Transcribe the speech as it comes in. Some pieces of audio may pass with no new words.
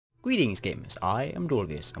Greetings gamers, I am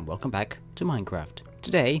Dwarvious and welcome back to Minecraft.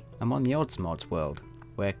 Today I'm on the Odds Mods world,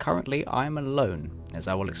 where currently I am alone, as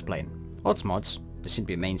I will explain. Odds Mods, this should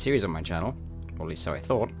be a main series on my channel, or at least so I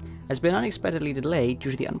thought, has been unexpectedly delayed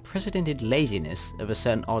due to the unprecedented laziness of a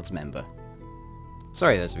certain odds member.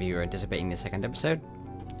 Sorry those of you who are anticipating the second episode.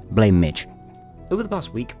 Blame Mitch. Over the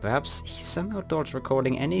past week perhaps, he somehow dodged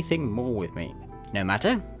recording anything more with me. No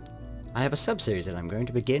matter, I have a sub-series that I'm going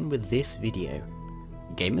to begin with this video.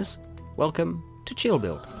 Gamers, welcome to Chill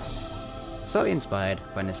Build. Slightly inspired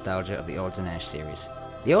by nostalgia of the Odds and Ash series.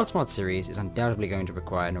 The Odds Mod series is undoubtedly going to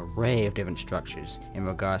require an array of different structures in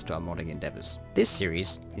regards to our modding endeavours. This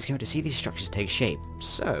series is going to see these structures take shape,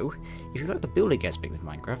 so if you like the building aspect of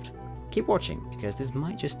Minecraft, keep watching because this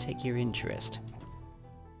might just take your interest.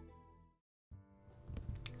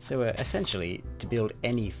 So essentially, to build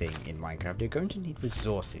anything in Minecraft, you're going to need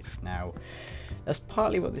resources. Now, that's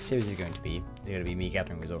partly what this series is going to be. It's going to be me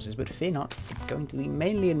gathering resources, but fear not, it's going to be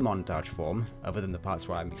mainly in montage form, other than the parts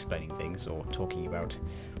where I'm explaining things or talking about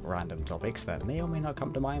random topics that may or may not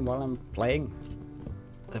come to mind while I'm playing.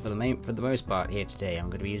 So for the most part here today, I'm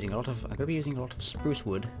going to be using a lot of spruce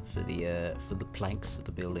wood for the planks of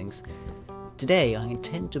the buildings. Today, I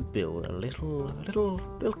intend to build a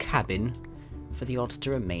little cabin for the odds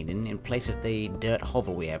to remain in place of the dirt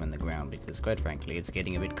hovel we have in the ground, because quite frankly it's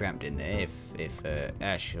getting a bit cramped in there if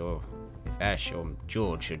Ash or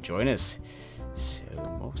George should join us. So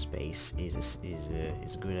more space is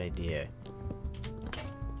a good idea.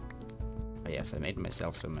 Oh yes, I made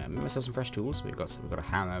myself some fresh tools. We've got a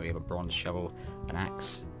hammer, we have a bronze shovel, an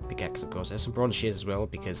axe, pickaxe of course. There's some bronze shears as well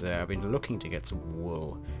because I've been looking to get some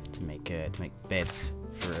wool to make beds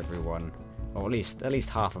for everyone. Or at least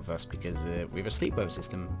half of us, because we have a sleepover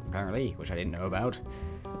system, apparently, which I didn't know about.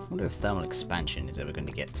 I wonder if thermal expansion is ever going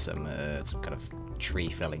to get some kind of tree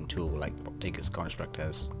felling tool like what Tinker's Construct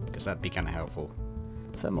has, because that'd be kind of helpful.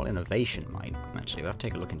 Thermal innovation might, actually, we'll have to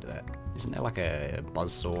take a look into that. Isn't there like a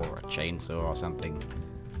buzzsaw or a chainsaw or something?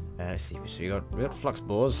 Let's see, so we got flux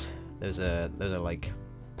bores, those are like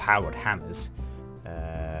powered hammers.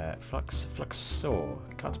 Flux saw,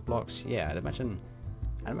 cut blocks, yeah, I'd imagine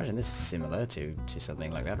this is similar to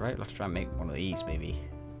something like that, right? We'll have to try and make one of these, maybe.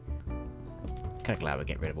 Kinda glad we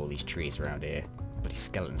get rid of all these trees around here. Bloody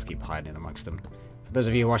skeletons keep hiding amongst them. For those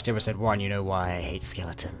of you who watched episode 1, you know why I hate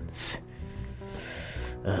skeletons.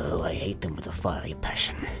 Oh, I hate them with a fiery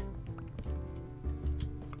passion. I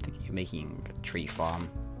think you're making a tree farm,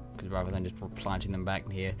 because rather than just planting them back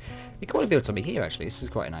here. We could probably build something here, actually. This is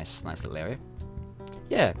quite a nice little area.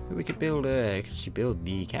 Yeah, we could actually build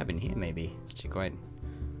the cabin here, maybe. It's actually quite...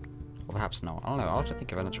 Or perhaps not. I don't know. I'll have to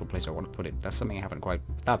think of an actual place I want to put it. That's something I haven't quite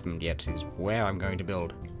fathomed yet, is where I'm going to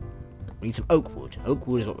build. We need some oak wood. Oak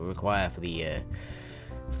wood is what we require for the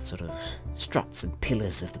sort of struts and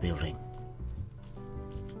pillars of the building.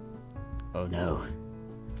 Oh no.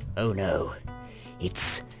 Oh no.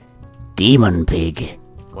 It's Demon Pig.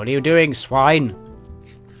 What are you doing, swine?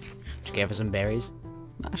 Did you care for some berries?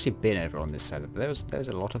 I've not actually been over on this side, but there's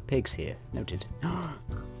a lot of pigs here. Noted. A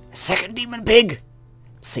second Demon Pig!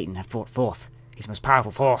 Satan hath brought forth his most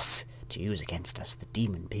powerful force to use against us, the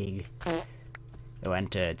Demon Pig. Oh,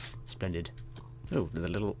 and turds. Splendid. Oh, there's a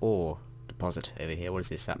little ore deposit over here. What is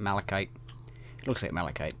this? That malachite? It looks like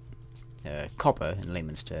malachite. Copper, in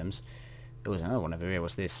layman's terms. Oh, there's another one over here.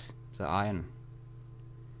 What's this? Is that iron?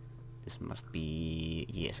 This must be...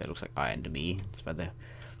 Yes, that looks like iron to me. It's rather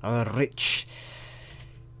rich.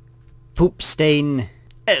 Poop stain.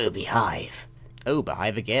 Oh, beehive. Oh,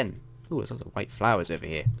 beehive again. Oh, there's lots of white flowers over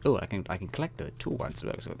here. Oh, I can collect the tool ones as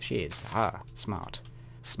well, because I've got the shears. Ah, smart.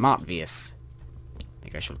 Smartvious. I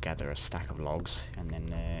think I should gather a stack of logs and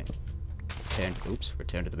then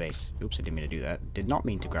return to the base. Oops, I didn't mean to do that. Did not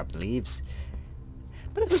mean to grab the leaves.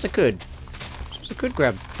 But it was a good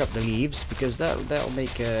grab the leaves, because that'll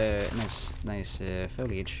make nice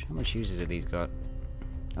foliage. How much uses have these got?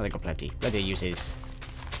 Oh, they got plenty. Plenty of uses.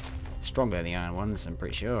 Stronger than the iron ones, I'm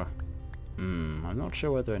pretty sure. I'm not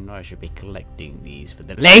sure whether or not I should be collecting these for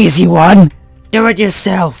the lazy one! Do it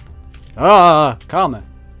yourself! Ah, karma!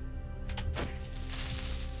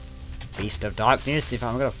 Beast of darkness, if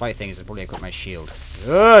I'm gonna fight things, I'll probably equip my shield.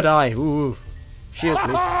 Oh, die! Ooh! Shield,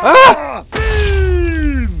 please. Ah!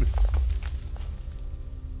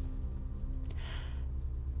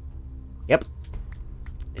 Yep.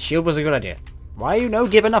 The shield was a good idea. Why you no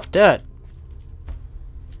give enough dirt?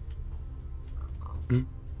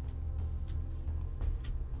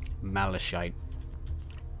 Malachite.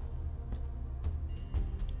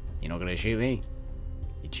 You're not gonna shoot me?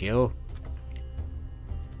 You chill?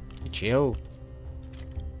 You chill?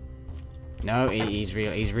 No, he's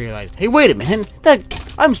realized. Hey, wait a minute! That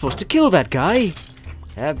I'm supposed to kill that guy!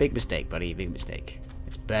 Big mistake, buddy, big mistake.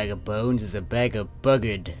 This bag of bones is a bag of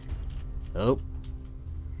buggered. Oh.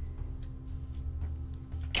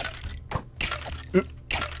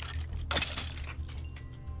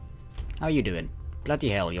 How you doing? Bloody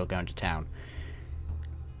hell, you're going to town.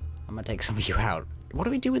 I'm gonna take some of you out. What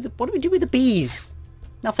do we do with the bees?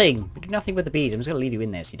 Nothing. We do nothing with the bees. I'm just gonna leave you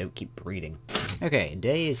in there so you don't keep breeding. Okay,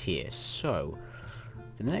 day is here. So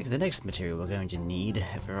the next material we're going to need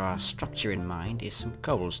for our structure in mind is some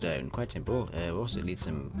cobblestone. Quite simple. We also need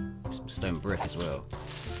some stone brick as well.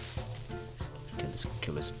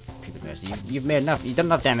 Kill this creepy mess. You've made enough. You've done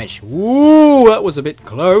enough damage. Woo! That was a bit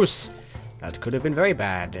close. That could have been very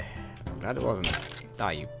bad. I'm glad it wasn't.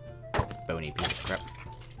 Die, you bony piece of crap.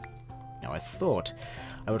 Now I thought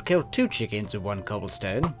I would kill 2 chickens with 1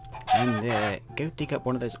 cobblestone and go dig up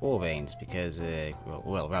one of those ore veins because,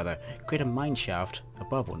 well, rather create a mine shaft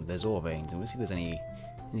above one of those ore veins, and we'll see if there's any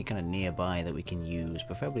kind of nearby that we can use.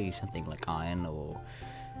 Preferably something like iron, or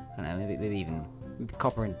I don't know, maybe even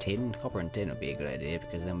copper and tin. Copper and tin would be a good idea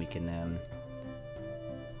because then we can.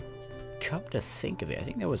 Come to think of it, I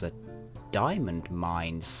think there was a diamond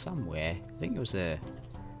mine somewhere. I think it was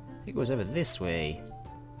over this way.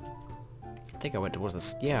 I think I went towards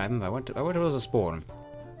the... Yeah, I remember. I went towards the spawn,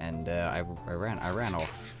 and I ran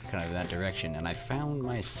off kind of in that direction, and I found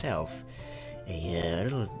myself a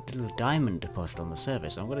little diamond deposit on the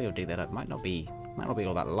surface. So I'm gonna go dig that up. Might not be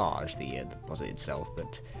all that large, the deposit itself,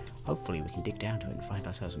 but hopefully we can dig down to it and find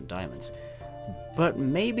ourselves some diamonds. But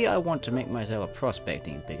maybe I want to make myself a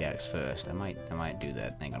prospecting pickaxe first. I might do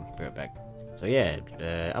that. Hang on, be right back. So yeah,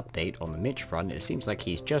 update on the Mitch front. It seems like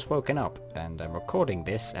he's just woken up, and I'm recording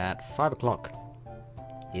this at 5 o'clock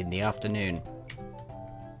in the afternoon.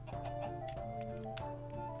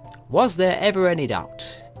 Was there ever any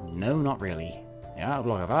doubt? No, not really. Yeah, a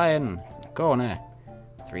block of iron, corner,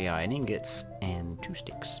 3 iron ingots, and 2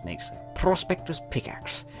 sticks makes a prospector's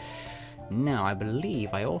pickaxe. Now, I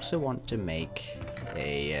believe I also want to make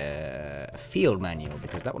a field manual,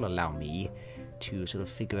 because that will allow me to sort of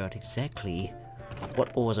figure out exactly what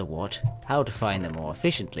ores are what, how to find them more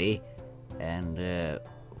efficiently, and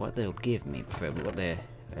what they'll give me, preferably what they're,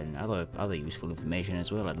 and other useful information as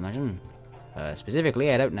well, I'd imagine.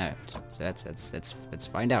 Specifically, I don't know. So let's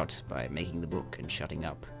find out by making the book and shutting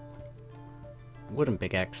up. Wooden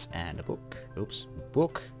pickaxe and a book. Oops,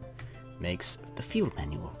 book makes the field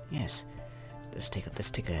manual. Yes. Let's take a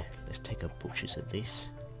butcher's of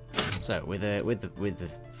this. So with the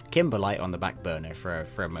Kimberlite on the back burner for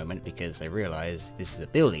a moment, because I realise this is a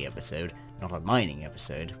building episode, not a mining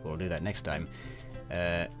episode. We'll do that next time.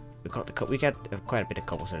 We got quite a bit of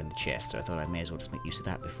cobblestone in the chest, so I thought I may as well just make use of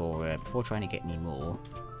that before trying to get any more.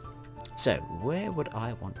 So where would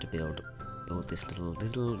I want to build this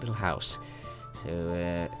little house?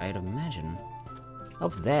 So I'd imagine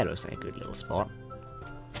up there looks like a good little spot.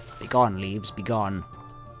 Be gone, leaves, be gone.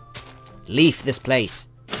 Leaf this place.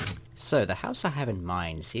 So the house I have in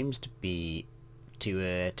mind seems to be to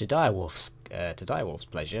Direwolf's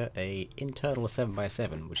pleasure, a internal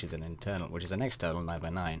 7x7, which is an external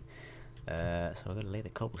 9x9. So I'm going to lay the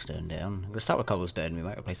cobblestone down. I'm going to start with cobblestone. We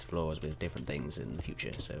might replace the floors with different things in the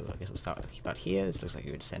future. So I guess we'll start about here. This looks like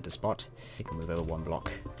a good center spot. You can move over 1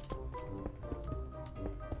 block.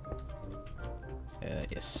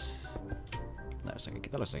 Yes. That looks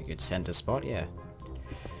like a good center spot. Yeah.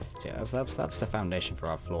 So yeah, that's the foundation for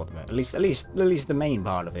our floor at the moment. At least the main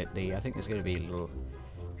part of it. I think there's going to be little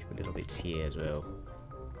bits here as well.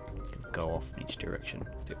 Go off in each direction.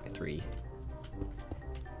 3x3.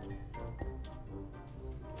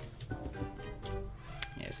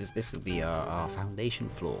 Yes, this will be our foundation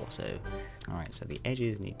floor. So, all right. So the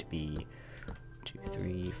edges need to be 2,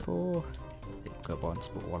 3, 4. Go once,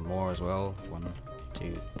 but 1 more as well. 1,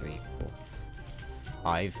 2, 3, 4,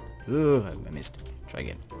 5. Ugh, I missed. Try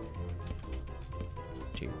again.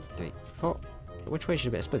 2, 3, 4. Which way should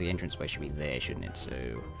it be? I suppose the entranceway should be there, shouldn't it? So,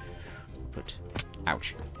 we'll put...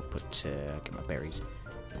 Ouch. We'll put... get my berries.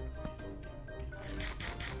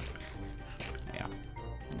 Yeah.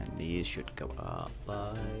 And then these should go up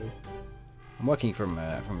by... I'm working from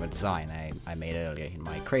a design I made earlier in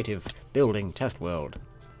my creative building test world.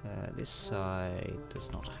 This side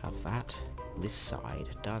does not have that. This side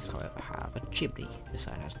does, however, have a chimney. This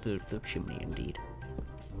side has the chimney, indeed.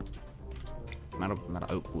 Amount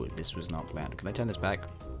of oak wood. This was not planned. Can I turn this back?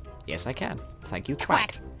 Yes, I can. Thank you,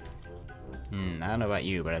 Quack. I don't know about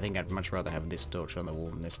you, but I think I'd much rather have this torch on the wall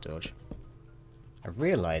than this torch. I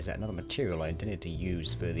realised that another material I intended to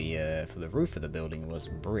use for the roof of the building was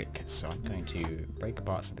brick, so I'm going to break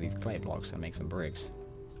apart some of these clay blocks and make some bricks.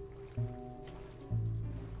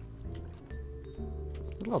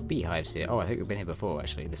 a lot of beehives here. Oh, I think we've been here before,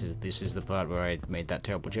 actually. This is the part where I made that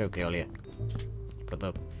terrible joke earlier. For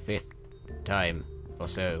the 5th time or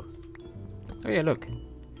so. Oh yeah, look.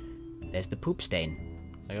 There's the poop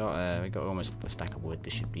stain. We got almost a stack of wood.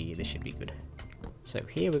 This should be good. So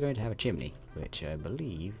here we're going to have a chimney, which I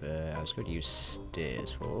believe I was going to use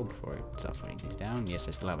stairs for before I start putting these down. Yes,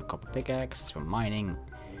 I still have a copper pickaxe. It's from mining.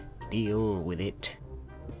 Deal with it.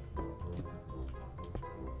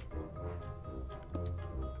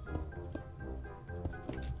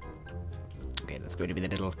 Okay, that's going to be the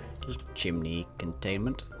little chimney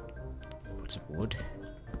containment. Put some wood.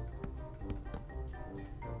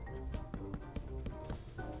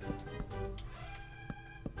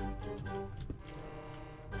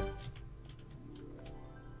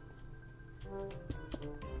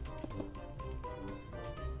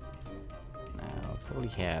 Probably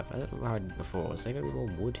have a little hard before. Is there gonna be more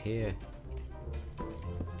wood here?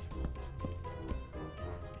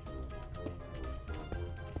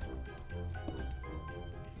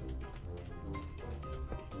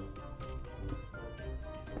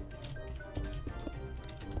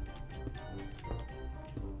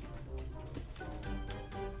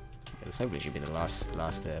 This hopefully should be the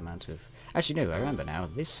last amount of. Actually, no. I remember now.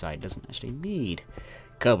 This side doesn't actually need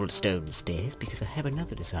cobblestone stairs because I have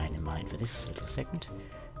another design in mind for this little segment.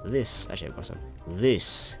 This actually I've got some.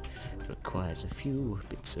 This requires a few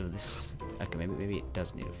bits of this. Okay, maybe it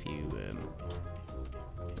does need a few.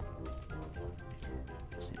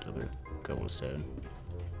 Just need a little bit of cobblestone,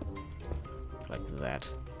 like that.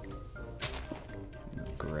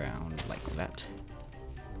 Ground like that.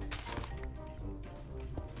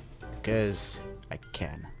 Because I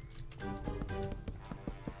can.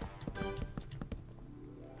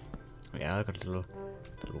 Yeah, I've got a little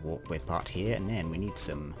walkway part here, and then we need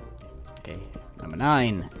some. Okay, number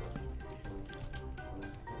 9.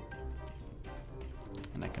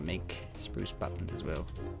 And I can make spruce buttons as well.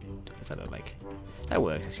 Because I don't like. That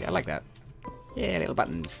works actually. I like that. Yeah, little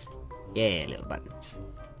buttons. Yeah, little buttons.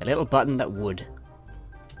 A little button that would.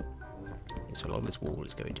 Okay, so along this wall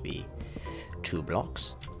is going to be 2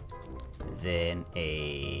 blocks. Then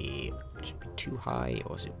a 2 high,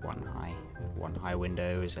 or is it 1 high? 1 high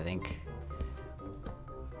windows, I think.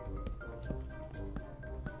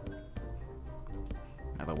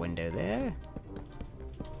 Another window there.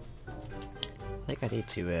 I think I need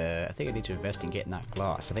to invest in getting that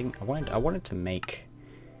glass. I wanted to make.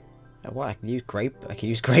 What, I can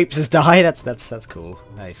use grapes as dye. That's cool.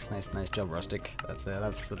 Nice job, Rustic.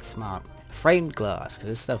 That's smart. Framed glass, because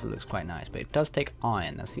this stuff looks quite nice, but it does take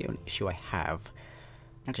iron. That's the only issue I have.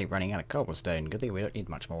 Actually running out of cobblestone. Good thing we don't need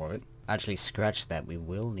much more of it. Actually, scratch that. We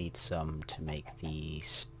will need some to make the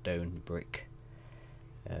stone brick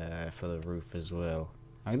for the roof as well.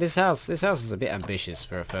 I mean, this house is a bit ambitious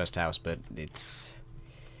for a first house, but it's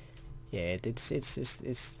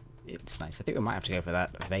nice. I think we might have to go for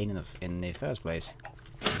that vein in the first place.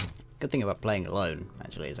 Good thing about playing alone,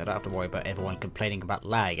 actually, is I don't have to worry about everyone complaining about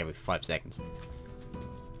lag every 5 seconds.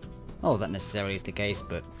 Not that necessarily is the case,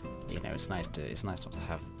 but you know, it's nice not to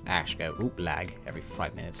have Ash go oop lag every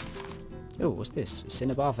 5 minutes. Oh, what's this? A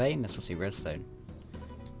cinnabar vein? That's supposed to be redstone.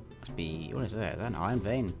 Must be, what is that? Is that an iron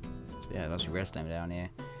vein? Yeah, that's redstone down here.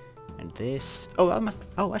 And this. Oh, that must.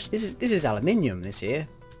 Oh, actually, this is aluminium. This here,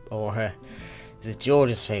 or this is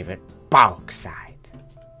George's favourite, bauxite.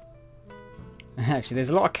 Actually, there's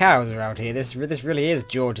a lot of cows around here. This really is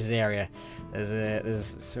George's area.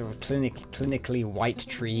 There's sort of clinically white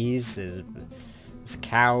trees. There's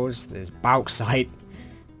cows. There's bauxite.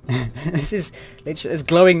 There's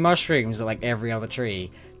glowing mushrooms like every other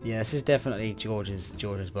tree. Yeah, this is definitely George's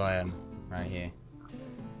biome right here.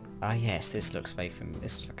 Ah yes, this looks very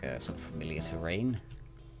this is like a sort of familiar terrain.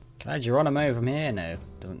 Can I Geronimo from here? No,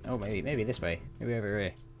 doesn't. Oh, maybe this way. Maybe over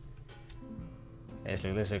here. Yes,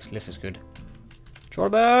 this looks good.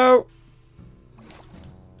 Geronimo!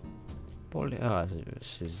 Oh,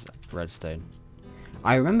 this is redstone.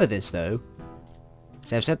 I remember this though.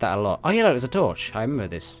 See, I've said that a lot. Oh yeah, look, there's a torch. I remember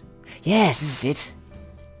this. Yes, this is it.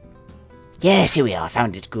 Yes, here we are. I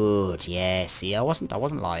found it. Good. Yes. See, I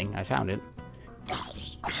wasn't lying. I found it.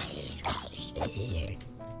 Let's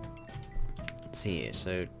see here.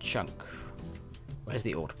 So chunk. Where's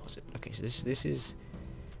the ore deposit? Okay, so this is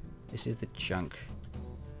the chunk.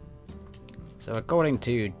 So according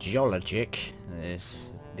to Geologic,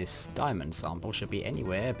 this diamond sample should be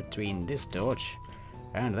anywhere between this torch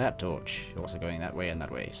and that torch. Also going that way and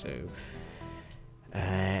that way. So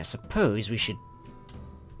I suppose we should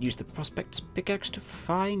use the prospector's pickaxe to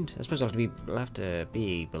find. I suppose we'll have to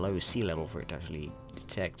be below sea level for it to actually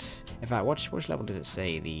detect. In fact, which level does it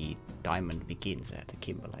say the diamond begins at? The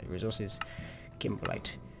Kimberlite resources.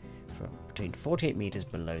 Kimberlite from between 48 meters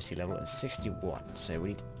below sea level and 61. So we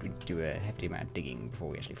need to do a hefty amount of digging before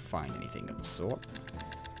we actually find anything of the sort.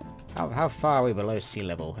 How far are we below sea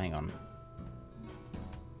level? Hang on.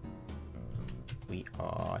 We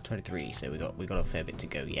are 23, so we got a fair bit to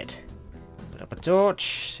go yet. Put up a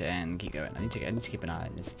torch and keep going. I need to keep an eye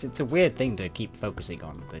on this. It's a weird thing to keep focusing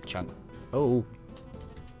on the chunk. Oh.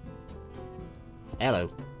 Hello.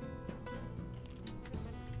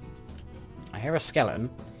 I hear a skeleton,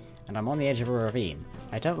 and I'm on the edge of a ravine.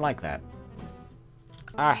 I don't like that.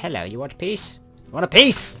 Ah, hello. You want peace? You want a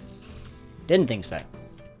piece? Didn't think so.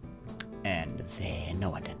 And there, no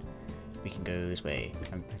one did. We can go this way.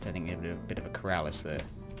 I'm pretending to have a bit of a Corrales there.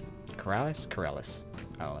 Corrales? Corrales.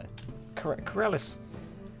 Oh, Corrales.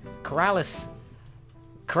 Corrales.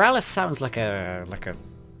 Corrales sounds like a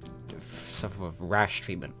sort of rash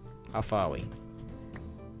treatment. How far are we?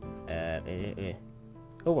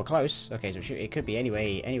 Oh, we're close. Okay, so it could be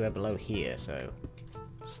anywhere below here. So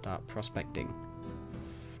start prospecting.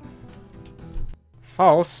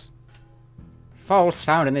 False. False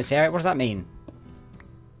found in this area. What does that mean?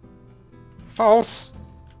 False.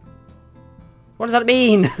 What does that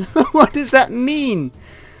mean? What does that mean?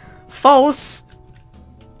 False.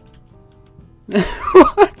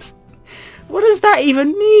 What? What does that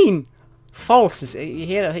even mean? False is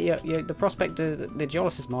here. The prospector, the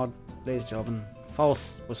geologist mod, ladies and gentlemen.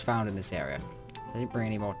 False was found in this area. I didn't bring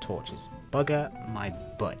any more torches. Bugger my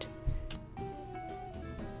butt.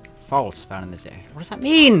 False found in this area. What does that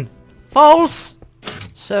mean? False.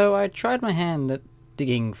 So I tried my hand at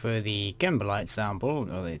digging for the Kimberlite sample,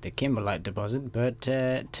 or the Kimberlite deposit, but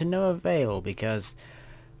to no avail because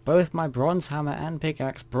both my bronze hammer and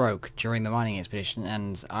pickaxe broke during the mining expedition,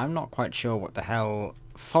 and I'm not quite sure what the hell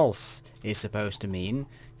false is supposed to mean.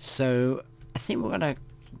 So I think we're gonna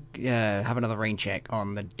have another rain check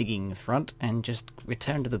on the digging front and just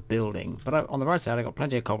return to the building. But on the right side, I got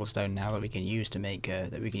plenty of cobblestone now that we can use to make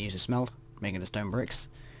to smelt, making the stone bricks.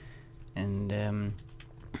 And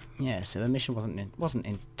yeah, so the mission wasn't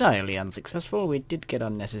entirely unsuccessful. We did get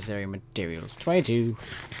unnecessary materials. 22.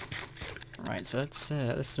 Right, so let's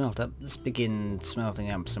smelt up. Let's begin smelting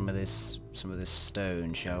up some of this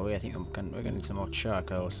stone, shall we? I think we're gonna need some more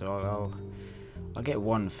charcoal. So I'll get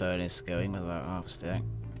one furnace going with about half stack.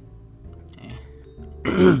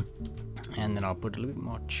 Yeah. And then I'll put a little bit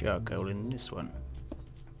more charcoal in this one.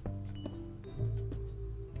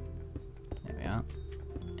 There we are.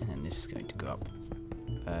 And then this is going to go up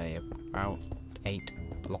about 8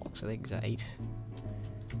 blocks, I think. Is that 8?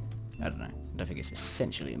 I don't know. I don't think it's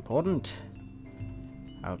essentially important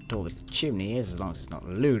how tall the chimney is, as long as it's not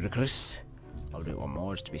ludicrous. I'll do one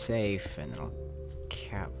more just to be safe, and then I'll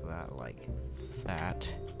cap that like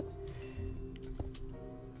that.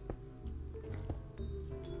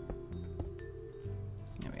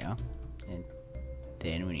 There we are. And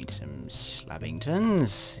then we need some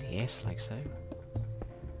slabbingtons. Yes, like so.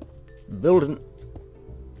 Building.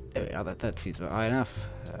 There we are. That seems about high enough.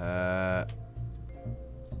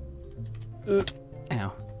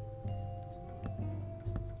 Ow.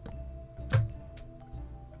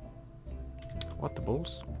 What the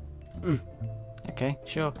balls? Okay,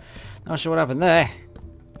 sure. Not sure what happened there.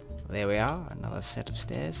 There we are, another set of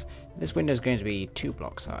stairs. This window is going to be 2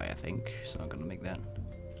 blocks high, I think, so I'm going to make that,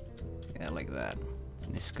 yeah, like that.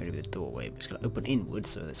 And this is going to be the doorway, but it's going to open inwards,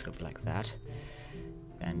 so it's going to be like that.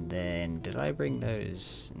 And then, did I bring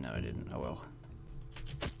those? No, I didn't. Oh well.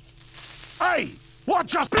 Hey! What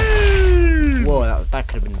just been? Whoa, that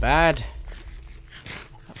could have been bad.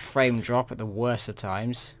 A frame drop at the worst of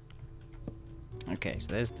times. Okay, so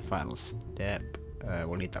there's the final step.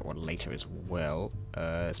 We'll need that one later as well.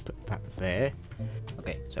 Let's put that there.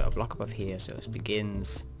 Okay, so a block above here, so it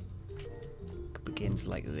begins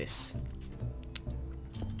like this.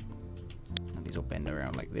 And these will bend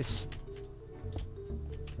around like this.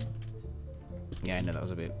 Yeah, I know that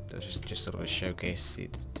was just sort of a showcase to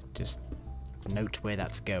just note where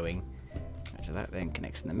that's going. Right, so that then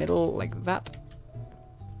connects in the middle like that.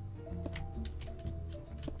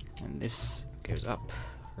 And this goes up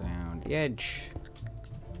around the edge.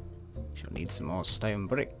 She'll need some more stone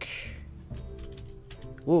brick.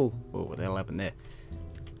 Whoa, whoa, what the hell happened there?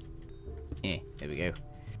 Yeah, there we go.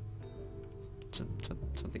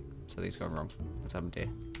 Something's gone wrong. What's happened here?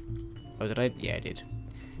 Oh, did I? Yeah, I did.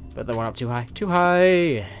 But the one up too high. Too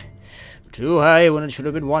high! Too high when it should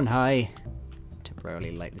have been 1 high.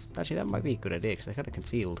 Temporarily light this. Actually, that might be a good idea because they're kind of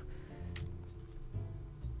concealed.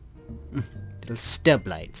 Little stub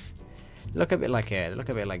lights. Look a bit like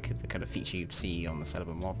the kind of feature you'd see on the side of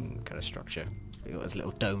a modern kind of structure. You've got those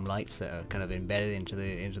little dome lights that are kind of embedded into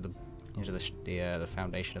the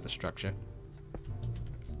foundation of the structure.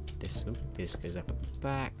 this goes up at the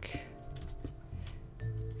back.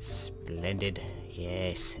 Splendid.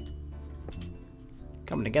 Yes.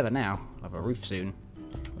 Coming together now. I'll have a roof soon.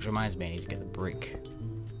 Which reminds me, I need to get the brick.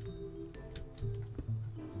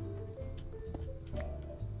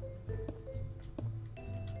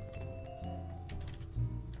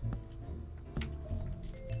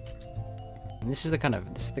 And this is the kind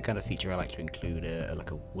of feature I like to include,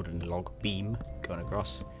 like a wooden log beam going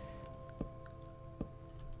across.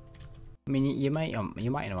 I mean, you might or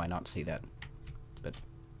might not see that, but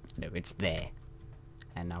no, it's there,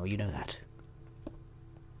 and now you know that.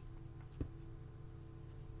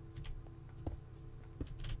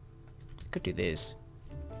 Could do this.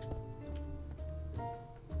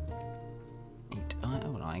 8 iron,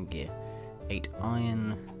 oh, iron gear. 8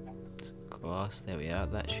 iron glass. There we are.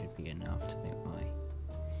 That should be enough to make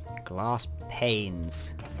my glass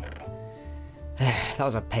panes. That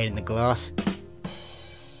was a pain in the glass.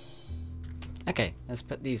 Okay, let's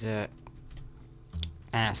put these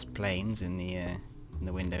ass planes in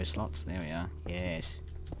the window slots. There we are. Yes.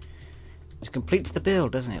 This completes the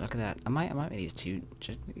build, doesn't it? Look at that. I might make these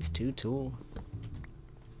too tall.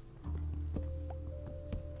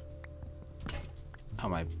 Oh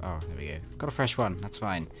my! Oh, there we go. Got a fresh one. That's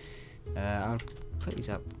fine. I'll put these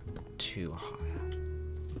up too high.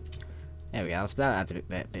 There we go. That adds a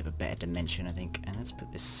bit of a better dimension, I think. And let's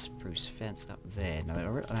put this spruce fence up there.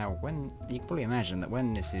 Now, when you can probably imagine that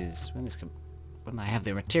when I have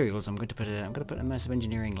the materials, I'm going to put an immersive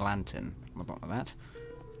engineering lantern on the bottom of that.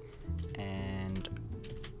 And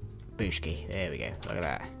booshki. There we go. Look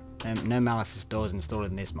at that. No Malice doors installed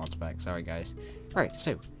in this mod pack. Sorry, guys. Right.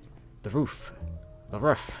 So the roof. The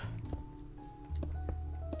roof.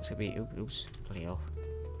 It's gonna be. Oops. Bloody hell.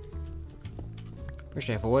 Pretty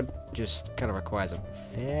straightforward. Just kind of requires a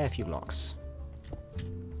fair few blocks.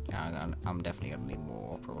 I'm definitely gonna need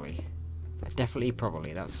more, probably.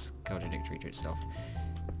 Probably. That's contradictory to itself.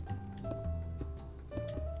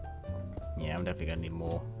 Yeah, I'm definitely gonna need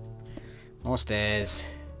more. More stairs.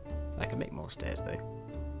 I can make more stairs though.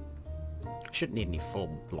 Shouldn't need any full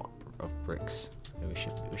block of bricks, so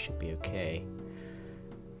we should be okay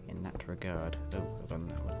in that regard. Oh, hold on,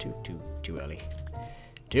 too early.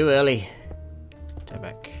 Too early. Turn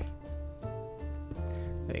back.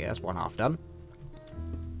 There you go. That's one half done.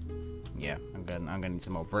 Yeah, I'm gonna need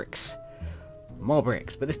some more bricks. More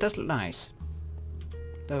bricks, but this does look nice.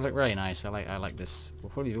 Does look really nice. I like this. We're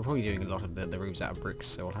probably doing a lot of the roofs out of bricks,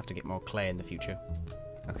 so we'll have to get more clay in the future.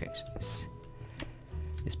 Okay, so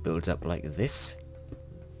this builds up like this.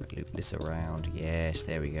 Loop this around. Yes,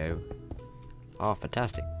 there we go. Oh,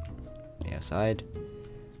 fantastic. The outside.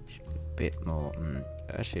 A bit more.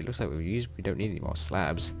 Actually, it looks like we don't need any more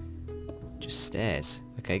slabs. Just stairs.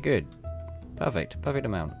 Okay, good. Perfect. Perfect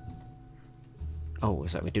amount. Oh,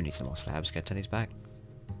 it's like we do need some more slabs. Can I turn these back?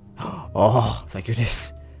 Oh, thank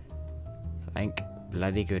goodness. Thank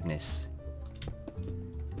bloody goodness.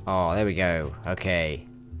 Oh, there we go. Okay.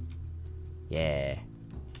 Yeah.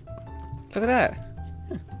 Look at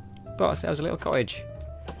that. Bought ourselves a little cottage.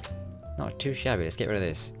 Not too shabby. Let's get rid of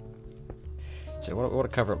this. So we want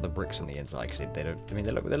to cover up the bricks on the inside because they don't. I mean,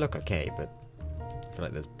 they look okay, but I feel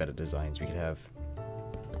like there's better designs we could have.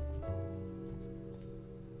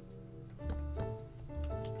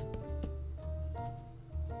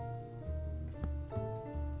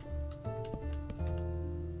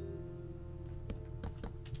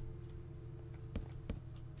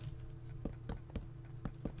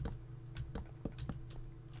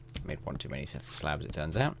 Made one too many sets of slabs, it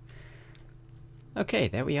turns out. Okay,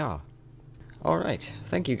 there we are. Alright,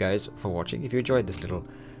 thank you guys for watching. If you enjoyed this little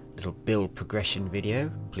build progression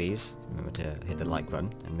video, please remember to hit the like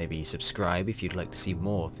button and maybe subscribe if you'd like to see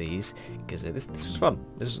more of these, because this was fun.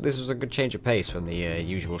 This was a good change of pace from the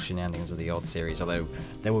usual shenanigans of the odd series, although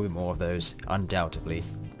there will be more of those, undoubtedly.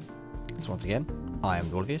 So once again, I am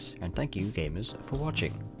Dwarvious, and thank you gamers for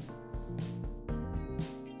watching.